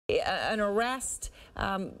an arrest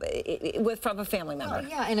from a family member. Oh,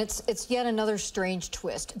 yeah, and it's yet another strange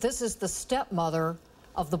twist. This is the stepmother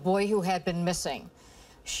of the boy who had been missing.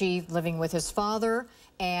 She living with his father,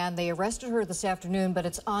 and they arrested her this afternoon, but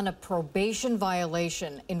it's on a probation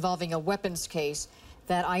violation involving a weapons case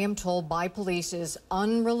that I am told by police is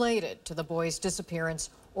unrelated to the boy's disappearance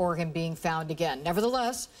or him being found again.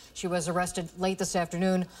 Nevertheless, she was arrested late this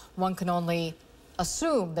afternoon. One can only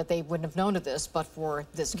assume that they wouldn't have known of this but for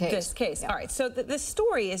this case. Yeah. All right, so this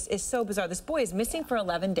story is so bizarre. This boy is missing for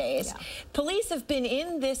 11 days. Yeah. Police have been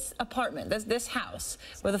in this apartment, this house,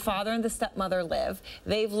 where the father and the stepmother live.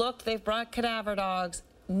 They've looked, they've brought cadaver dogs.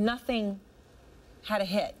 Nothing had a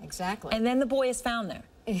hit. Exactly. And then the boy is found there.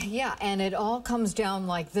 Yeah, and it all comes down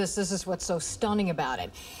like this. This is what's so stunning about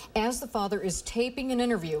it. As the father is taping an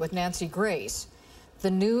interview with Nancy Grace,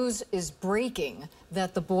 the news is breaking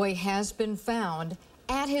that the boy has been found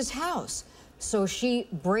at his house. So she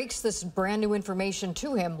breaks this brand new information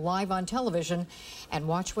to him live on television, and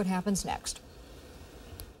watch what happens next.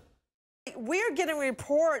 We're getting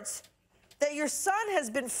reports that your son has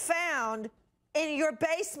been found in your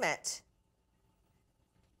basement.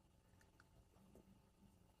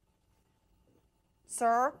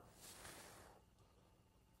 Sir?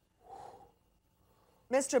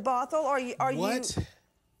 Mr. Bothell, are you... What?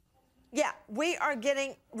 Yeah, we are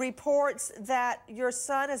getting reports that your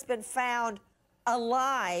son has been found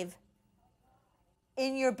alive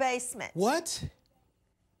in your basement. What?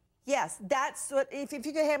 Yes, that's what... If you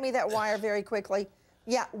could hand me that wire very quickly.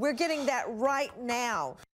 Yeah, we're getting that right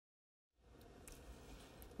now.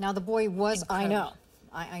 Now, the boy was... Incredible.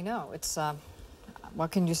 I know. It's...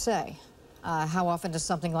 what can you say? How often does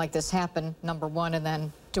something like this happen, number one, and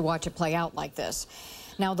then to watch it play out like this?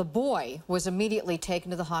 Now, the boy was immediately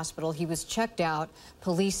taken to the hospital. He was checked out.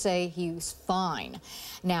 Police say he was fine.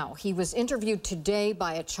 Now, he was interviewed today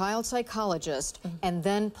by a child psychologist, and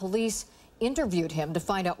then police interviewed him to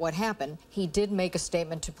find out what happened. He did make a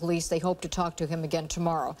statement to police. They hope to talk to him again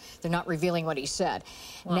tomorrow. They're not revealing what he said.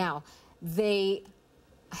 Wow. Now, they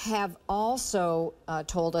have also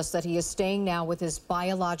told us that he is staying now with his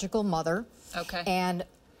biological mother. Okay. And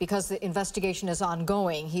because the investigation is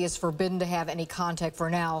ongoing, he is forbidden to have any contact for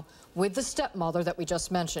now with the stepmother that we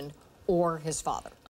just mentioned or his father.